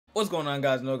What's going on,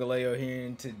 guys? Nogaleo here,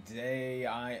 and today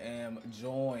I am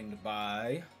joined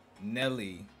by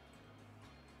Nelly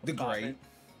the Great,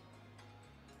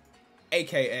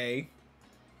 aka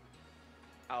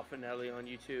AlphaNeli on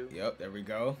YouTube. Yep, there we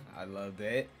go. I love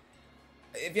that.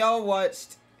 If y'all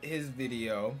watched his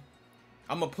video,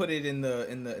 I'm gonna put it in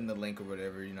the link or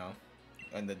whatever, you know,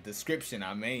 in the description.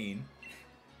 I'm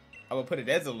gonna put it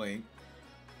as a link.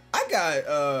 I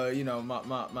got you know,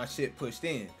 my shit pushed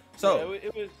in. So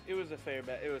yeah, it was a fair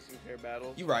battle. It was some fair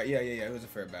battles. You're right. Yeah. It was a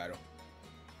fair battle.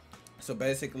 So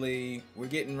basically, we're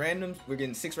getting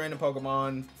 6 random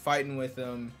Pokemon, fighting with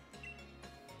them,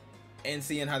 and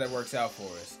seeing how that works out for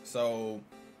us. So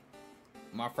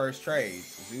my first trade,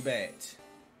 Zubat.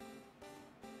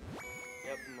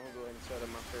 Yep, I'm gonna go ahead and start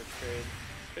on my first trade.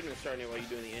 Couldn't have started it while you're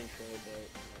doing the intro,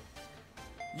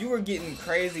 but You were getting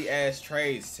crazy ass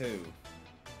trades too.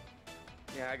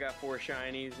 yeah, I got 4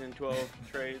 shinies in 12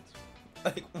 trades.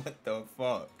 Like, what the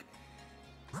fuck?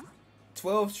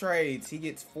 12 trades, he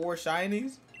gets 4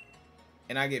 shinies,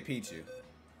 and I get Pichu.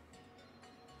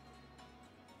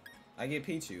 I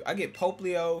get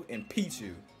Poplio and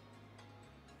Pichu.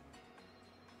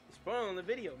 Spoiling the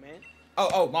video, man.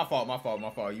 Oh, my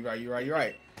fault. You're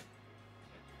right.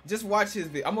 Just watch his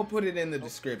video. I'm gonna put it in the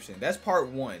description. That's part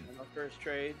 1. My first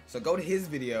trade. So go to his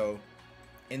video,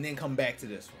 and then come back to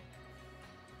this one.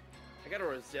 I got a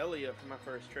Roselia for my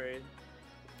first trade.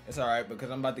 It's alright,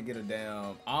 because I'm about to get a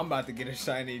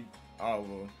shiny. Oh,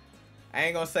 well. I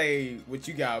ain't gonna say what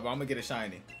you got, but I'm gonna get a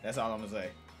shiny. That's all I'm gonna say.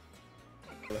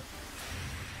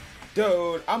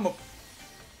 Dude,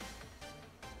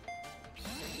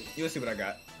 You'll see what I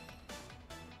got.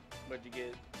 What'd you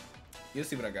get? You'll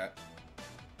see what I got.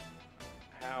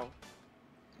 How?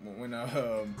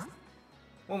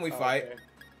 When we fight. Okay.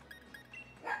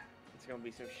 It's gonna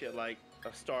be some shit like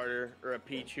a starter or a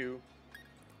Pichu.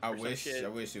 I wish it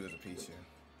was a Pichu.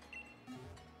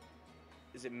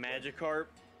 Is it Magikarp?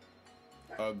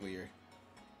 Uglier.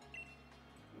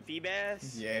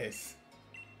 Feebas? Yes.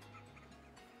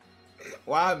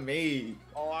 Why me?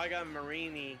 Oh, I got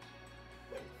Marini.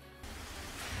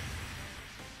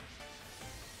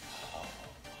 Oh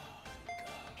my god.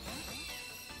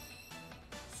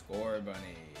 Score bunny.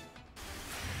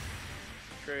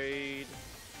 Trade.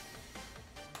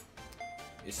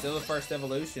 It's still a first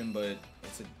evolution, but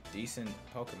it's a decent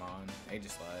Pokemon.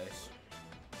 Aegislash.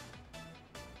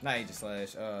 Not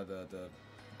Aegislash,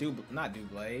 not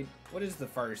Doublade. What is the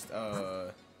first,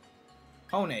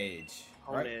 Honedge,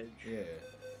 right? Honedge. Yeah.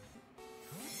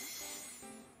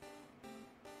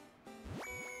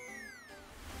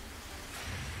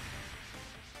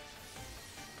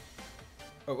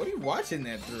 Oh, what are you watching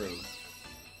that through?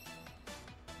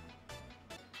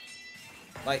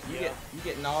 Like, you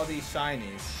getting all these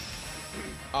shinies.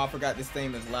 Oh, I forgot this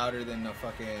theme is louder than the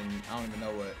fucking, I don't even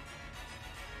know what.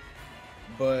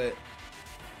 But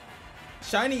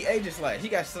shiny Aegislash. He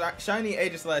got shiny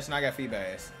Aegislash and I got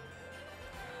Feebas.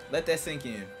 Let that sink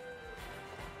in.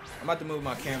 I'm about to move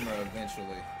my camera eventually.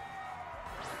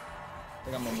 I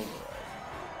think I'm gonna move it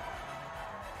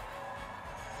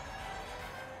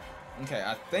right. Okay,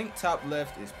 I think top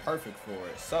left is perfect for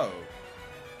it. So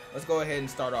let's go ahead and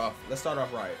start off. Let's start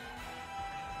off right.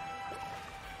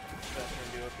 That's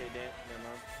gonna do okay, Dan. Never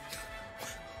mind.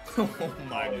 Oh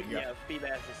my god. Yeah,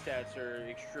 Feebas' stats are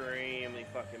extremely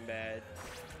fucking bad.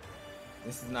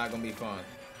 This is not gonna be fun.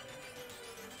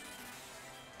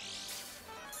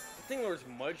 The thing was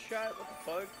Mudshot? What the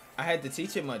fuck? I had to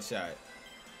teach it Mudshot.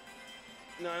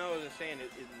 No, I was just saying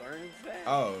it learns that.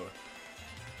 Oh.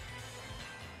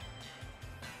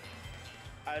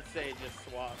 I'd say just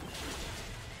swap.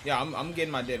 Yeah, I'm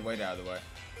getting my dead weight out of the way.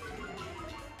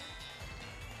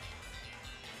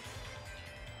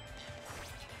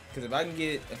 Cause if I can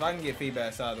get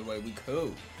Feebas out of the way, we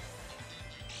cool.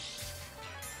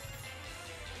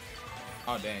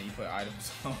 Oh damn, you put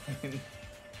items on.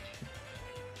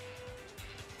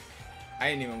 I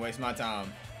didn't even waste my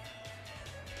time.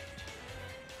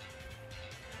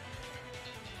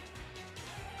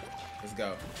 Let's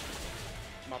go.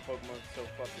 My Pokemon's so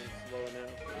fucking slow now.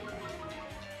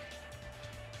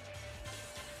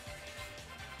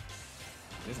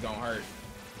 This gonna hurt.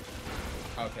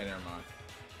 Okay, never mind.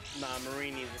 Nah,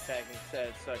 Marini's attacking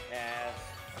stats suck ass.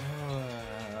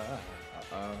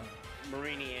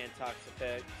 Marini and Tox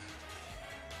effects.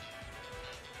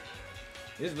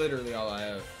 This is literally all I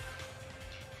have.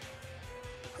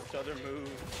 Other moves.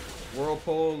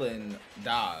 Whirlpool and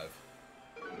dive.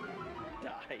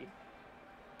 Die.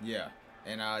 Yeah,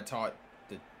 and I taught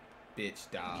the bitch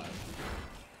dive.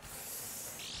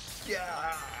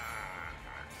 Yeah.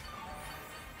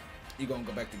 You gonna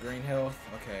go back to green health?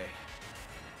 Okay.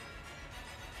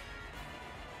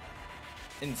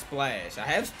 and Splash. I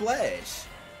have Splash.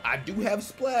 I do have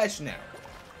Splash now.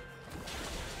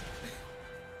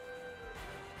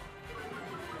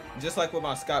 Just like with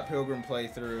my Scott Pilgrim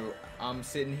playthrough, I'm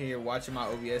sitting here watching my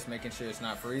OBS, making sure it's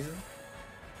not freezing.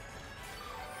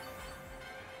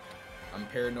 I'm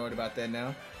paranoid about that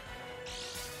now.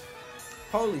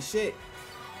 Holy shit.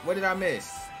 What did I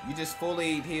miss? You just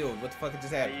fully healed. What the fuck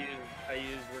just happened? I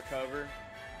used recover.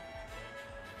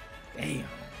 Damn.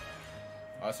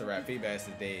 Also, rap Feedback is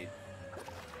dead.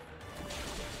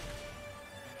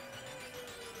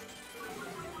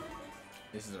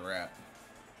 This is a wrap.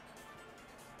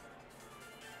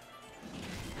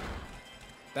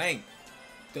 Thank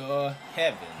the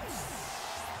heavens.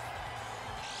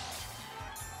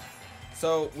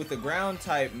 So with the ground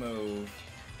type move,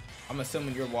 I'm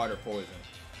assuming you're water poison.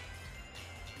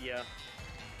 Yeah.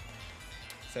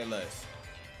 Say less.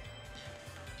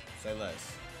 Say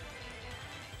less.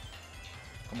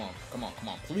 Come on, come on, come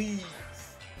on, please.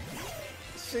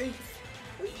 See?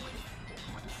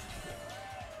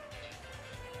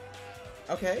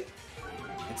 Okay.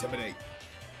 Intimidate.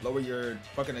 Lower your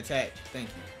fucking attack. Thank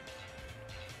you.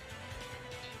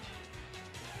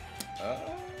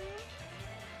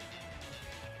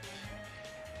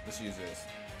 Let's use this.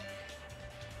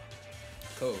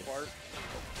 Cool. Spark.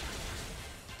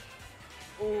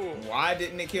 Ooh. Why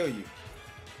didn't it kill you?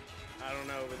 I don't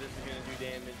know, but this is gonna do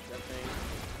damage, I think.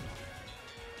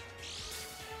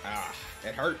 Ah,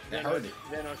 that hurt. That hurt it.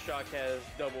 Venoshock has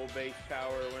double base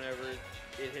power whenever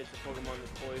it hits a Pokemon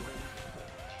that's poison.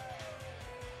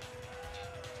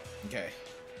 Okay.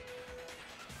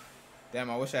 Damn,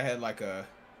 I wish I had like a...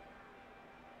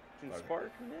 Can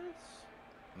Spark miss?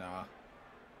 Nah.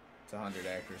 It's 100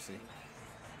 accuracy.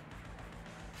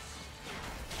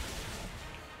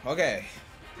 Okay.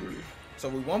 So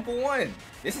we 1 for 1.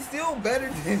 This is still better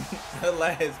than the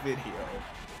last video.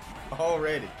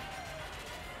 Already.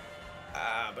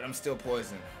 But I'm still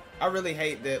poisoned. I really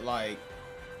hate that, like...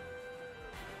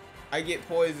 I get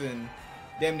poisoned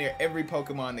damn near every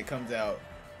Pokemon that comes out.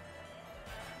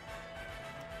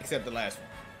 Except the last one.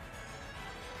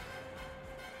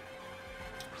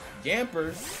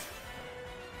 Yampers.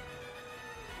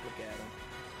 Look at him.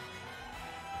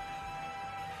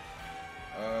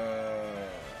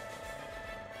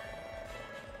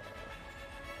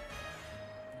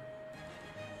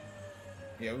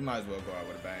 Yeah, we might as well go out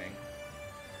with a bang.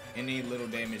 Any little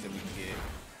damage that we can get.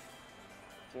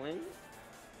 Fling?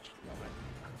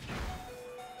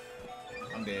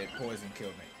 I'm dead. Poison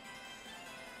killed me.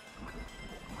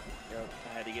 Yep,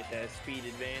 I had to get that speed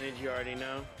advantage, you already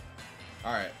know.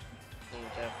 Alright.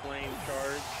 With that flame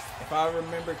charge. If I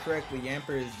remember correctly,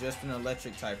 Yamper is just an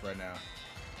electric type right now.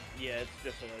 Yeah, it's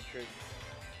just electric.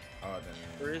 Oh, then...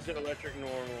 Or is it electric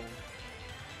normal?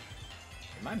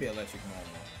 It might be electric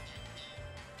normal.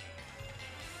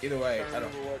 Either way, I don't...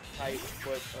 remember what type,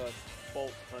 what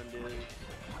Bolt Fund is.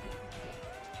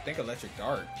 I think electric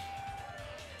dart.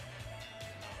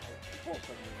 Bolt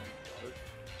Fund is dark.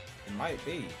 It might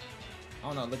be. I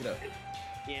don't know, look it up.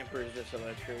 Yamper is just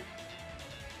electric.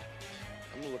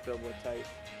 I'm gonna look up what type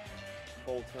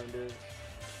Bolt Fund is.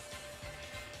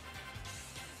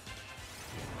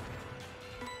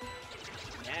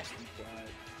 Nasty fly.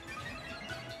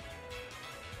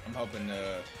 I'm hoping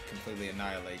to completely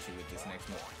annihilate you with this next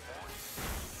move.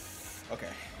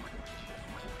 Okay.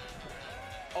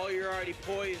 Oh, you're already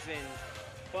poisoned.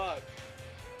 Fuck.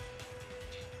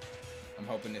 I'm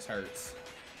hoping this hurts.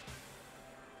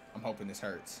 I'm hoping this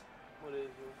hurts. What is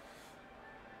it?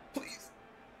 Please.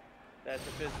 That's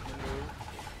a physical move.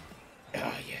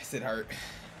 Ah, yes, it hurt.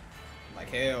 Like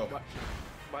hell.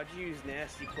 Why'd you use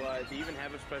Nasty Fly? Do you even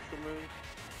have a special move?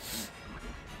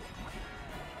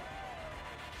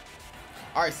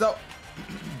 Alright, so...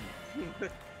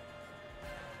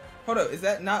 Hold up, is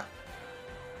that not...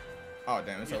 Oh,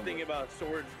 damn, it's You're over. thinking about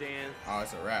Swords Dance. Oh,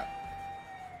 it's a wrap.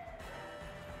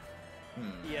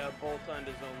 Yeah, Boltund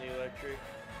is only electric.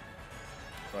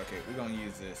 Fuck it, we're gonna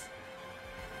use this.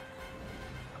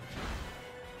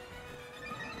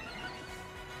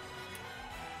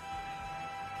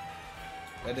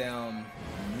 That damn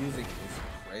music is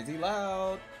crazy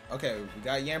loud. Okay, we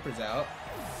got Yampers out.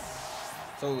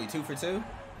 So we 2 for 2?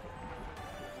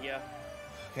 Yeah.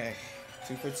 Okay,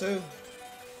 2 for 2.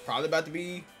 Probably about to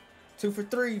be 2 for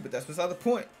 3, but that's beside the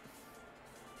point.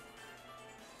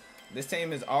 This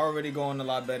team is already going a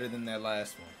lot better than that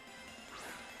last one.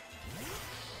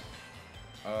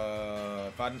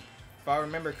 If I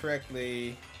remember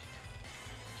correctly,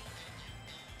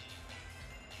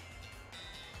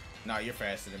 nah, you're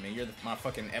faster than me. You're my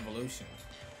fucking evolution.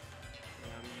 I'm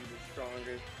usually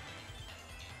stronger.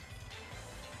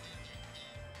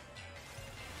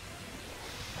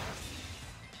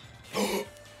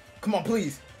 Come on,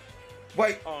 please.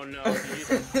 Wait. Oh no.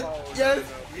 Oh, Yes.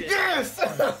 no. Yes.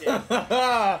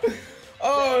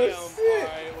 Oh Oh shit.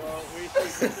 Alright, well, we're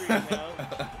 3 now.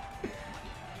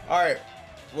 Alright.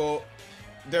 Well,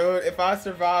 dude, if I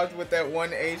survived with that 1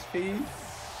 HP,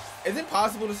 is it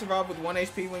possible to survive with 1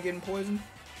 HP when getting poisoned?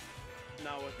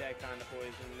 Not with that kind of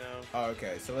poison, no. Oh,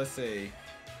 okay, so let's see.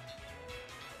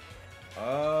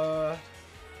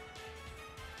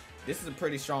 This is a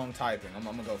pretty strong typing. I'm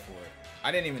gonna go for it.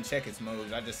 I didn't even check its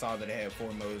moves. I just saw that it had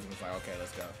 4 moves and was like, okay,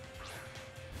 let's go.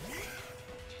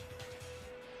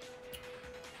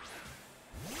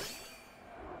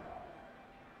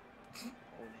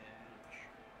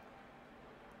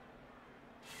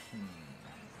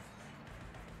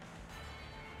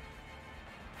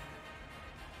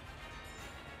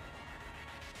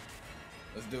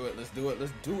 Let's do it. Let's do it.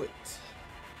 Let's do it.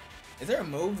 Is there a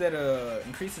move that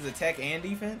increases attack and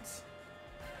defense?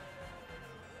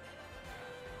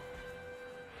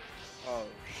 Oh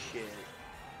shit.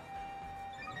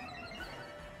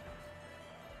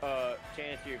 To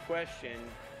answer your question,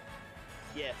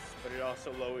 yes, but it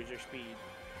also lowers your speed.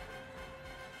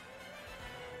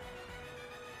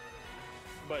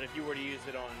 But if you were to use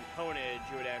it on Hone Edge,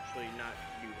 you would actually not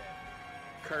do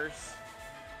that. Curse.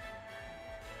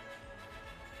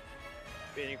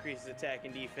 It increases attack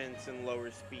and defense and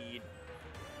lowers speed.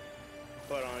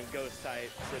 But on Ghost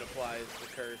types, it applies the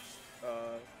Curse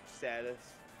status.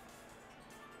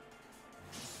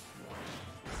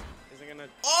 Isn't gonna.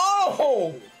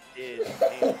 Oh! It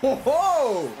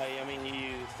Whoa! I mean, you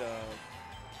used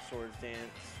Swords Dance.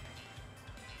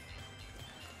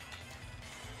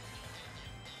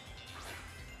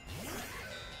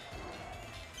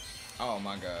 Oh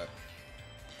my god.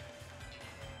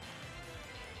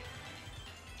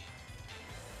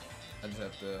 I just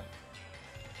have to.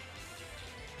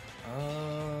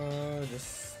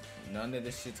 None of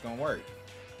this shit's gonna work.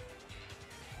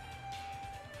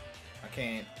 I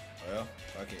can't. Well,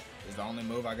 fuck it. It's the only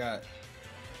move I got.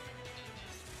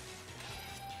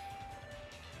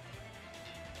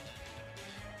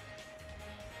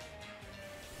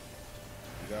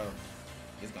 Here we go.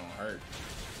 It's gonna hurt.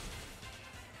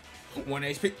 1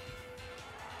 HP.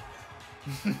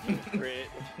 Crit.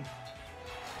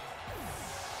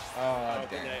 Oh,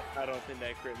 damn. I don't think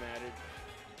that crit mattered.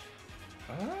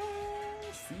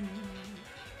 See.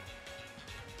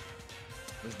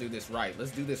 Let's do this right.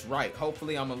 Let's do this right.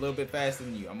 Hopefully, I'm a little bit faster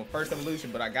than you. I'm a first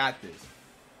evolution, but I got this.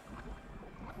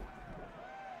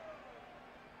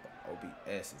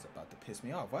 OBS is about to piss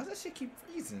me off. Why does that shit keep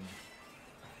freezing?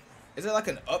 Is there like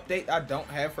an update I don't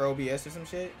have for OBS or some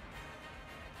shit?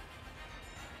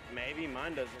 Maybe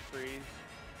mine doesn't freeze.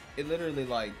 It literally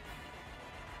like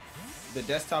the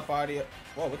desktop audio.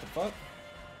 Whoa, what the fuck?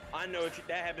 I know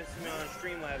that happens to me on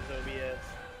Streamlabs OBS.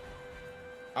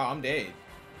 Oh, I'm dead.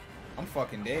 I'm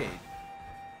fucking dead.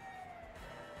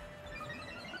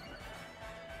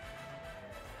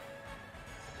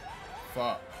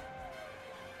 Fuck.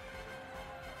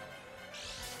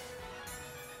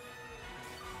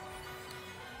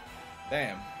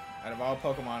 Damn. Out of all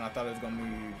Pokemon, I thought it was gonna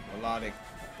be Melodic,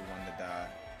 the one to die.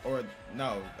 Or,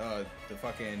 no, the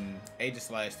fucking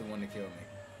Aegislash, the one to kill me.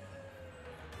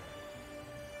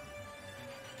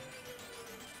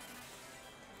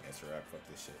 That's right, fuck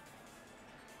this shit.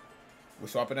 We're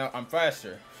swapping out. I'm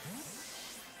faster.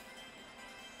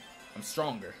 I'm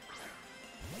stronger.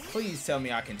 Please tell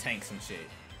me I can tank some shit.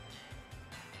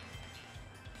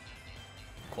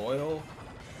 Coil?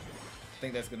 I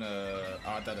think that's gonna...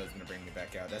 Oh, I thought it was gonna bring me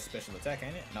back out. That's special attack,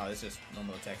 ain't it? No, it's just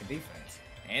normal attack and defense.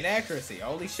 And accuracy.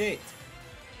 Holy shit.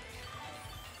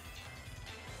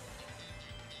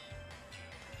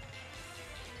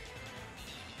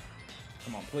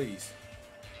 Come on, please.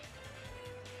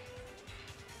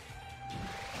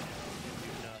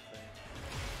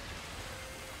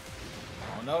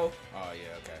 Oh no? Oh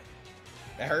yeah, okay.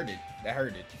 That hurted. That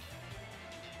hurted.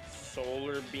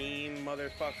 Solar beam,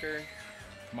 motherfucker.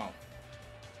 Come on.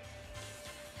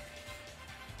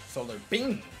 Solar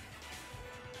beam.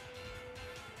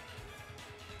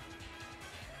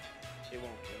 It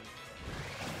won't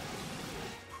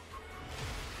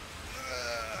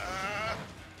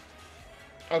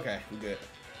kill. Okay, we good.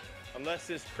 Unless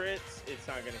this crits, it's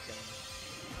not gonna kill me.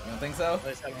 You don't think so? At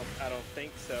least I don't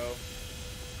think so.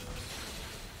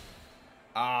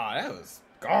 Ah, that was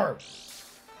garbage.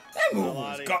 That move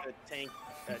was garbage.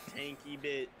 A tanky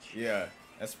bitch. Yeah,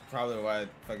 that's probably why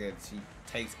fucking she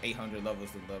takes 800 levels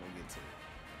to level get to.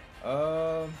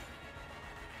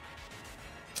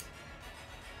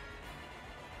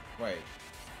 Wait.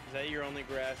 Is that your only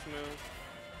grass move?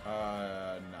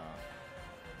 No.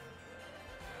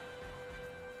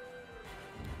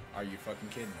 Are you fucking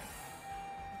kidding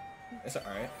me? It's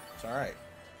alright. It's alright.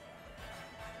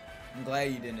 I'm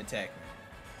glad you didn't attack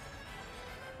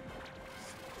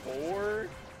me. 4?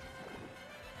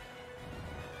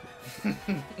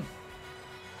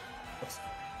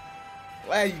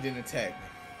 Glad you didn't attack me.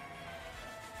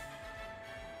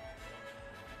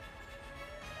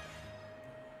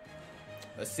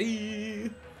 Let's see.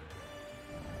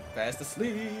 Fast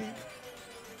asleep.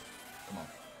 Come on.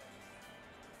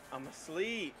 I'm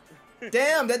asleep.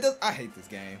 Damn, that does. I hate this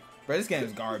game, bro. This game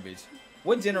is garbage.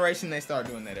 What generation they start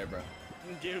doing that at, bro?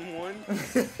 Gen 1.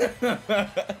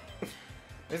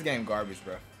 This game garbage,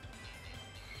 bro.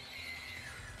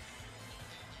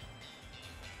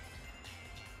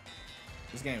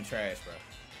 This game trash, bro.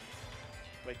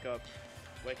 Wake up.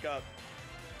 Wake up.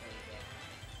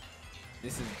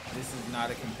 This is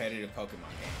not a competitive Pokemon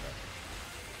game, bro.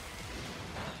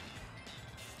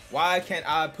 Why can't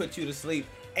I put you to sleep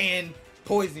and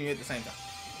poison you at the same time?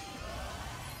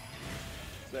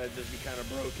 So that'd just be kind of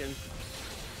broken.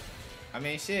 I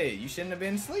mean, shit, you shouldn't have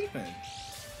been sleeping.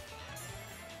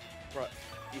 Bro,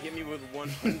 you hit me with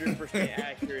 100%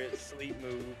 accurate sleep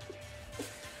move.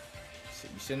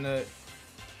 Shit, you shouldn't have.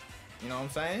 You know what I'm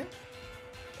saying?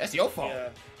 That's your fault. Yeah.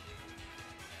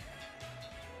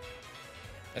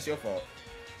 That's your fault.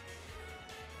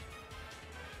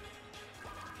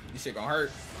 This shit gonna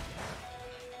hurt.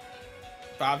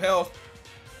 5 health.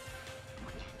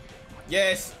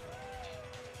 Yes.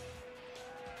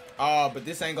 Oh, but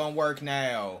this ain't gonna work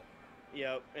now.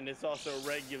 Yep, and it's also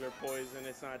regular poison.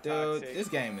 It's not Dude, toxic. this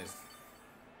game is...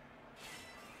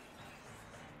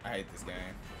 I hate this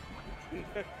game.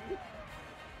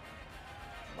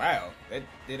 Wow, that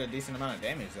did a decent amount of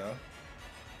damage, though.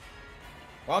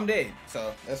 Well, I'm dead,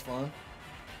 so that's fun.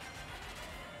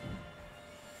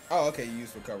 Oh, okay, you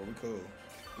used recover. We cool.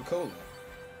 We cool.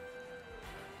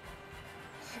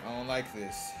 I don't like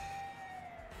this.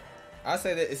 I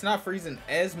say that it's not freezing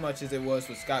as much as it was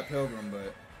with Scott Pilgrim,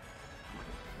 but...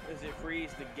 Does it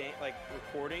freeze the game, like,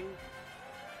 recording?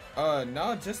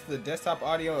 No, just the desktop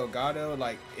audio Elgato,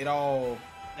 like, it all...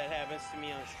 That happens to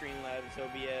me on Streamlabs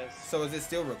OBS. So is it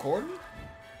still recording?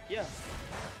 Yeah.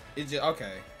 It's just,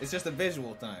 okay. It's just a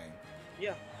visual thing.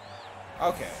 Yeah.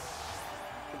 Okay.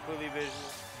 Completely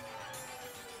visual.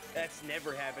 That's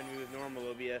never happened to me with normal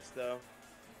OBS, though.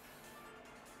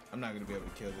 I'm not gonna be able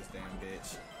to kill this damn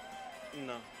bitch.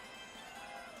 No.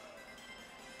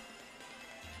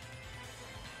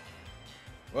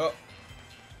 Well,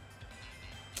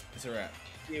 it's a wrap.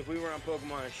 See, if we were on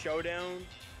Pokemon Showdown,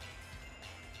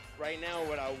 right now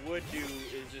what I would do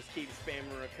is just keep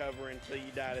spamming recover until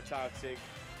you die to Toxic,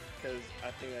 because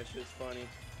I think that's just funny.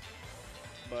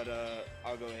 But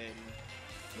I'll go ahead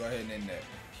and... Go ahead and end that.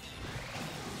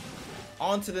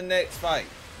 On to the next fight.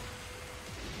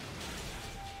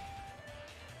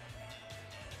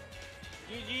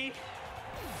 GG.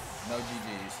 No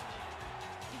GG's.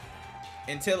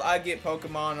 Until I get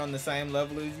Pokemon on the same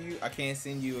level as you, I can't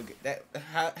send you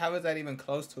how is that even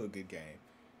close to a good game?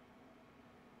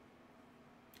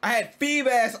 I had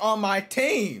Feebas on my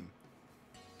team.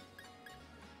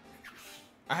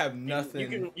 I have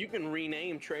nothing. You can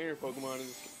rename trainer Pokemon.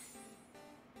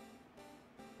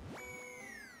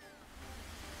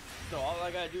 So all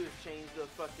I gotta do is change the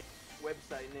fucking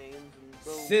website names and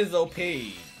boom.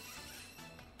 Sizzlepede.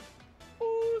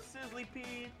 Ooh,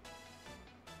 Sizzlypede.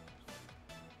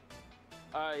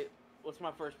 Alright, what's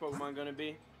my first Pokemon gonna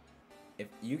be? If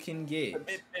you can get A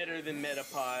bit better than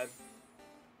Metapod.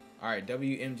 Alright,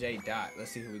 WMJ dot.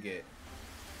 Let's see who we get.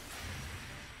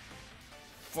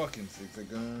 Fucking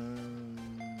Zigzagoon.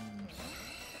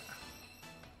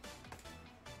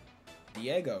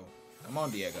 Diego. Come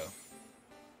on, Diego.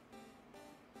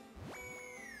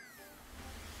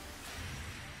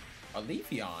 A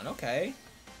Leafeon, okay.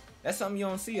 That's something you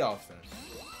don't see often.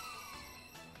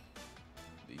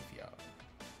 Leafeon.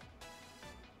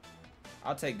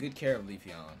 I'll take good care of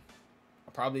Leafeon.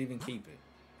 I'll probably even keep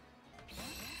it.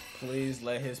 Please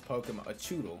let his Pokemon... A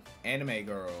Choodle. Anime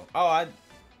girl. Oh,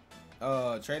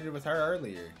 I traded with her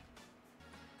earlier.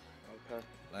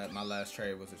 Okay. My last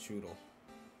trade was a Choodle.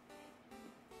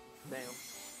 Damn.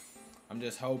 I'm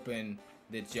just hoping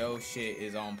that Joe's shit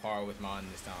is on par with mine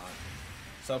this time.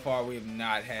 So far, we have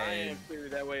not had... I am clear,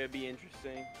 that way it'd be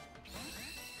interesting.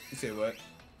 You said what?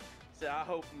 So I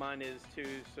hope mine is too,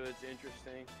 so it's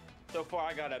interesting. So far,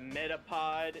 I got a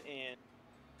Metapod and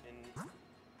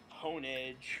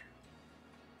Honedge.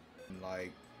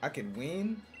 Like, I could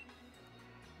win,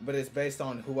 but it's based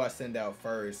on who I send out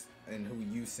first and who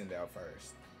you send out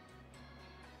first.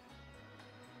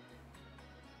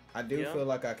 I do feel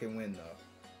like I can win, though.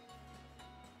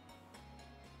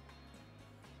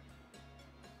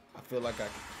 feel like I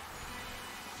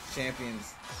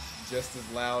champions just as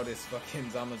loud as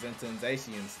fucking Zamazenta and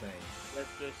Zacian's thing. That's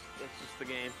just the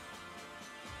game.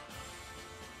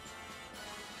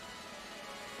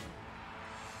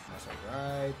 That's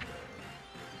alright.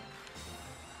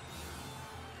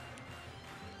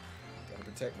 Gotta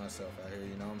protect myself out here,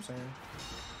 you know what I'm saying?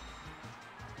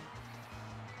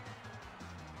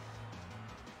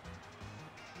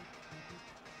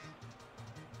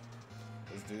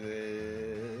 Let's do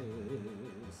this.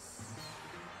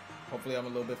 Hopefully I'm a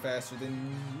little bit faster than you.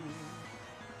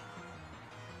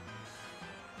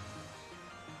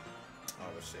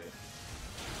 Oh shit.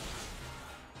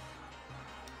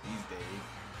 He's dead.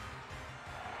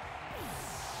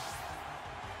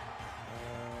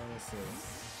 Let's see.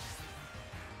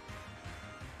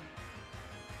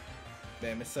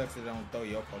 Damn, it sucks that they don't throw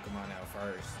your Pokemon out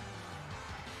first.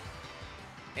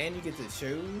 And you get to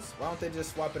choose? Why don't they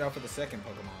just swap it out for the second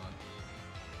Pokemon?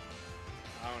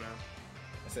 I don't know.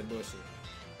 I said bullshit.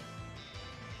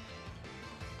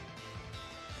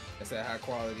 I said high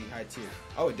quality, high tier.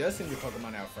 Oh, it does send your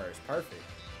Pokemon out first. Perfect.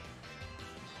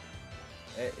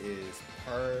 That is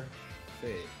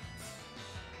perfect.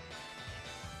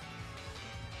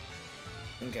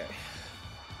 Okay.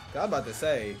 I was about to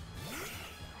say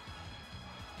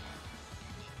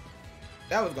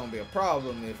that was gonna be a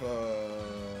problem if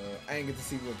I ain't get to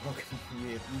see what Pokemon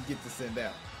you get to send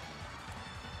out.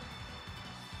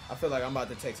 I feel like I'm about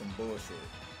to take some bullshit.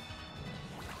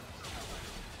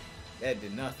 That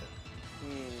did nothing.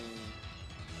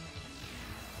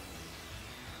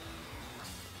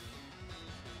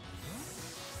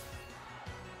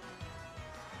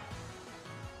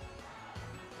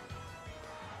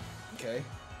 Okay.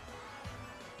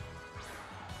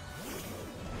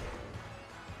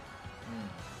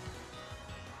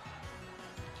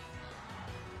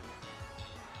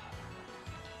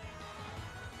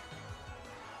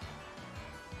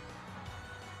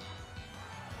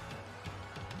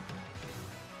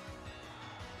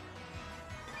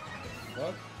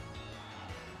 What?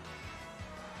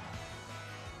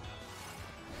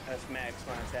 That's max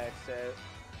my attack stat.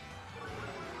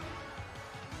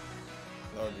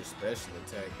 Lowered your special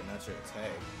attack, but not your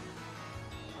attack.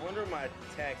 I wonder what my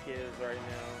attack is right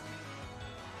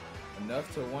now.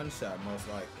 Enough to one-shot, most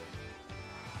likely.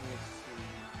 Let me see.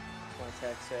 My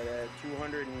attack set at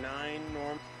 209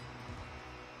 norm.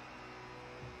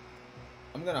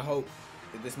 I'm gonna hope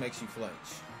that this makes you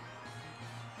flinch.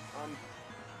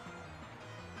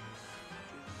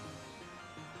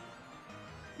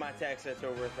 My attack set's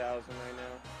over 1,000 right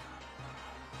now.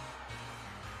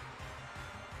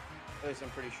 At least I'm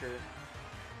pretty sure.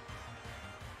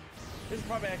 This is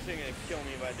probably actually gonna kill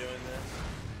me by doing this.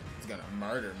 It's gonna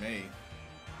murder me.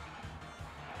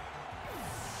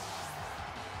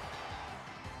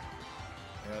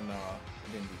 Hell no,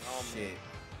 it didn't do shit.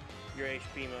 Your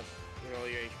HP must, your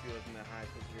HP wasn't that high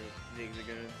because your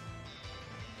Zigzagoon.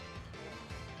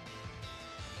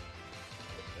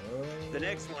 The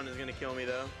next one is gonna kill me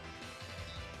though.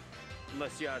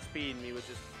 Unless you outspeed me, which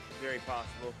is very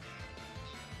possible.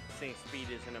 This thing's speed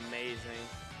isn't amazing.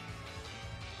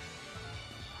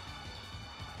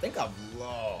 I think I've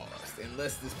lost,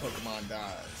 unless this Pokemon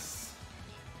dies.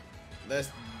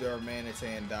 Unless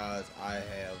Darmanitan dies, I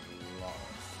have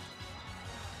lost.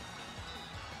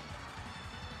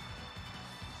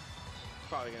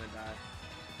 Probably gonna die.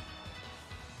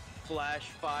 Flash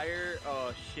fire?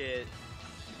 Oh shit.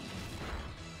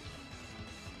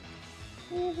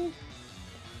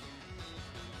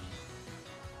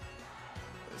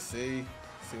 Let's see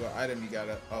what item you got.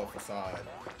 Oh, facade.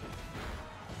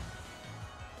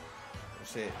 Oh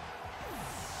shit.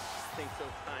 This thing's so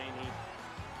tiny.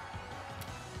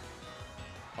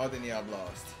 Oh, then yeah, I've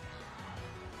lost.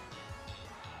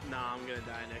 Nah, I'm gonna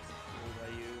die next move I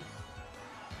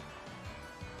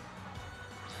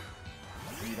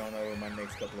use. You don't know what my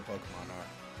next couple of Pokemon are.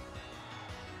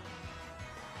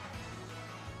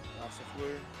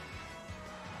 Gossifleur.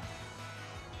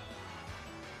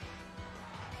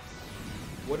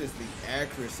 What is the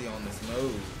accuracy on this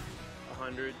move?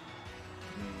 100.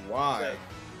 Why?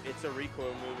 It's a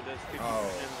recoil move. It does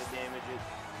 50% of the damage.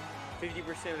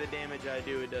 50% of the damage I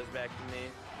do, it does back to me.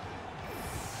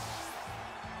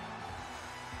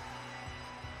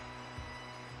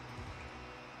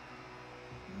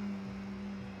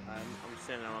 I'm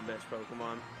sending out my best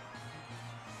Pokemon.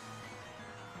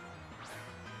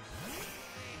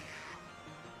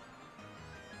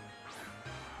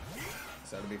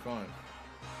 So that'll be fun.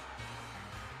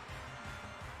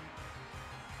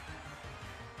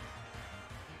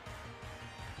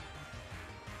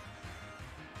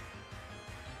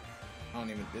 I don't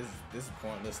even. This is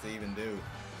pointless to even do.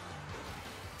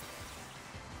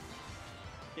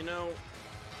 You know,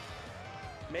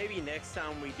 maybe next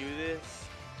time we do this,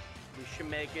 we should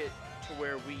make it to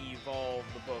where we evolve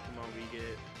the Pokemon we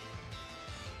get.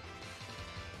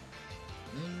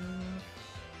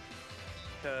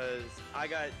 Because I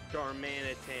got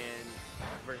Darmanitan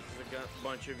versus a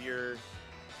bunch of your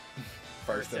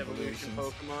first evolution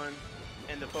Pokemon.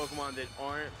 And the Pokemon that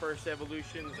aren't first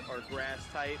evolutions are grass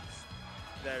types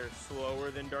that are slower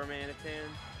than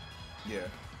Darmanitan. Yeah.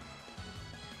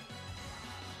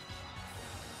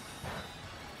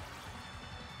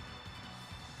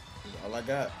 All I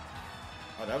got.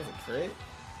 Oh, that was a crit?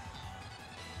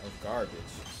 That was garbage.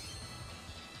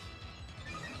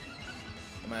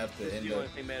 I'm gonna have to end up... the only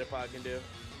thing Metapod can do.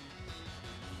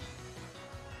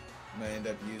 I'm gonna end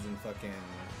up using fucking...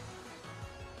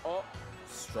 Oh.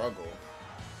 Struggle.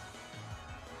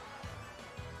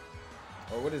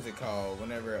 Or what is it called?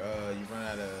 Whenever you run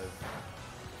out of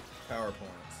power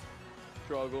points.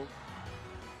 Struggle.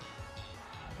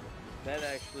 That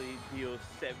actually deals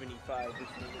 75% of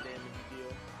the damage you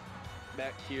deal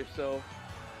back to yourself.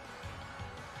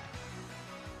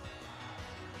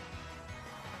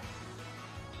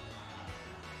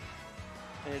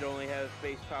 And it only has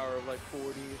base power of like 40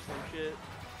 or some shit.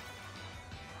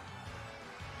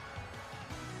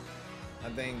 I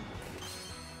think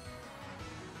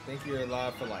you're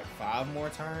alive for like 5 more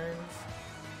turns.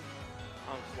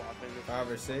 I'm swapping this.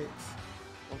 5 or 6.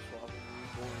 I'm swapping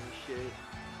these boring shit.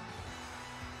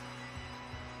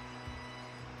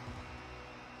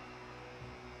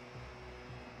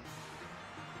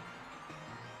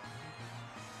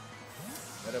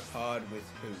 Metapod with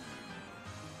who?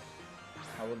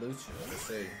 Howlucha. Let's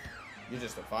see. You're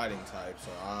just a fighting type,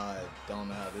 so I don't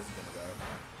know how this is gonna go.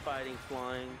 Fighting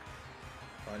flying.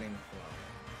 Fighting flying.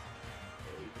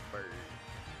 Hey, the bird.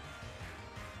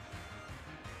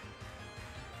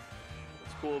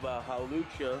 What's cool about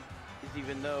Howlucha is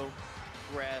even though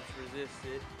grass resists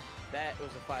it, that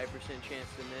was a 5% chance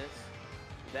to miss.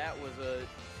 That was a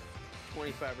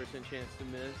 25% chance to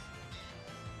miss.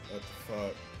 What the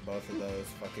fuck? Both of those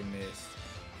fucking missed.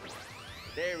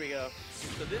 There we go.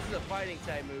 So this is a fighting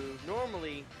type move.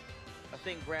 Normally, I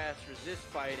think grass resists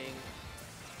fighting,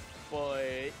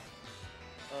 but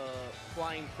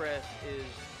flying press is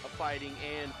a fighting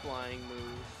and flying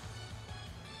move.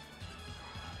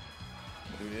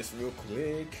 Do this real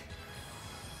quick.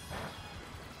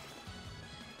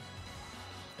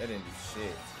 That didn't do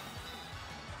shit.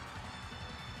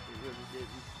 It really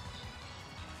didn't.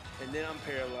 And then I'm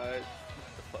paralyzed.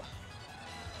 What the fuck?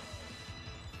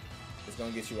 It's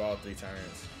gonna get you all 3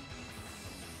 turns.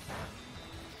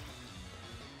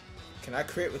 Can I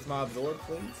crit with my absorb,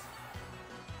 please?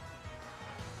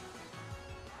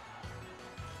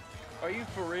 Are you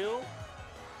for real?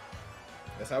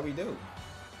 That's how we do.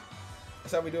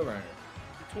 That's how we do around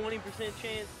here. 20%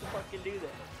 chance to fucking do that.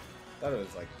 I thought it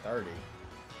was like 30. It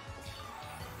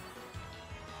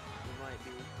might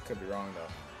be. Could be wrong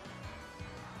though.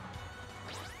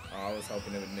 Oh, I was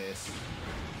hoping it would miss.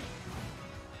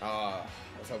 I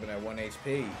was hoping at 1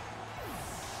 HP.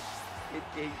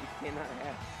 It cannot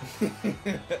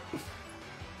happen.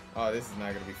 Oh, this is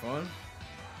not gonna be fun.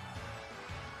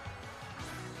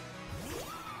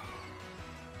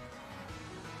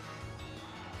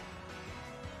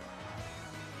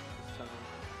 This time,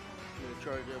 I'm gonna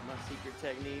charge up my secret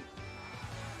technique.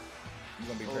 You're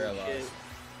gonna be Oh, paralyzed. shit.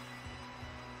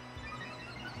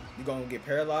 You're gonna get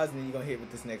paralyzed and then you're gonna hit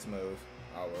with this next move.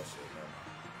 Oh, well, shit, never mind.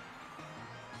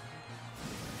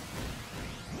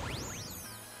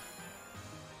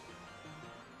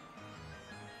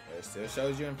 It still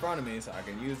shows you in front of me, so I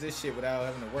can use this shit without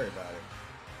having to worry about it.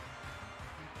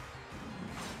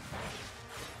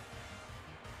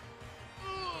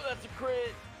 Ooh, that's a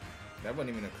crit. That wasn't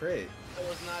even a crit. That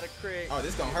was not a crit. Oh,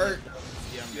 this gonna hurt.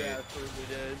 Yeah, I'm Yeah, dead. absolutely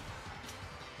did.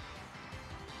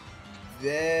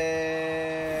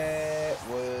 That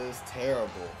was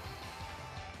terrible.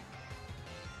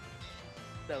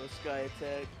 That was Sky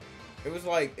Attack. It was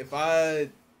like if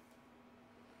I...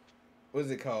 What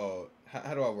is it called?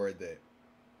 How do I word that?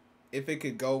 If it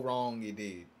could go wrong, it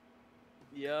did.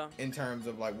 Yeah. In terms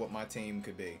of like what my team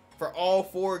could be. For all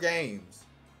 4 games.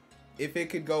 If it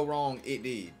could go wrong, it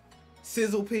did.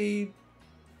 Sizzlepede.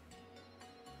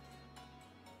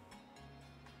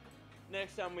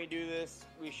 Next time we do this,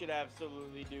 we should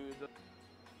absolutely do the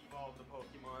evolve the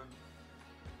Pokemon.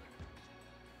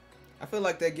 I feel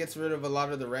like that gets rid of a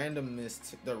lot of the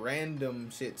randomness, the random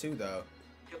shit too, though.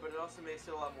 Yeah, but it also makes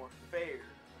it a lot more fair.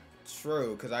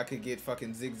 True, because I could get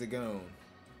fucking Zigzagoon.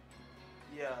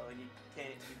 Yeah, like you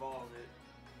can't evolve it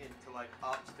into like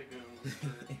Obstagoon or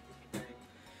anything.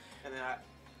 And then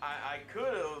I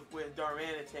could have with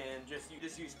Darmanitan, just you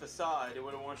just use Facade. It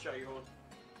would have one-shot your whole.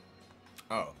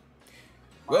 Oh.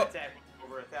 My Well, attack was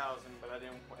over 1,000, but I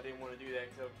didn't want to do that.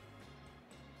 So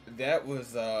that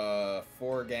was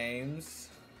 4 games.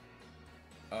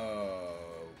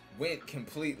 Went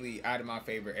completely out of my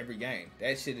favor every game.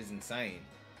 That shit is insane.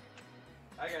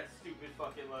 I got stupid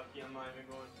fucking lucky. I'm not even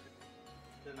going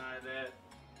to deny that.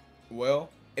 Well,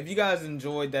 if you guys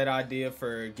enjoyed that idea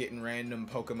for getting random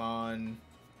Pokemon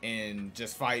and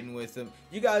just fighting with them,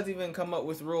 you guys even come up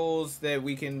with rules that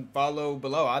we can follow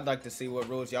below. I'd like to see what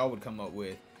rules y'all would come up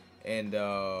with. And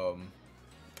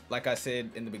like I said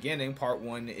in the beginning, part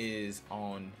 1 is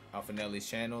on AlphaNeli's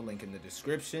channel, link in the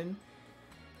description.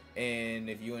 And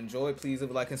if you enjoyed, please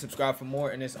leave a like and subscribe for more.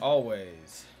 And as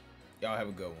always, y'all have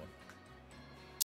a good one.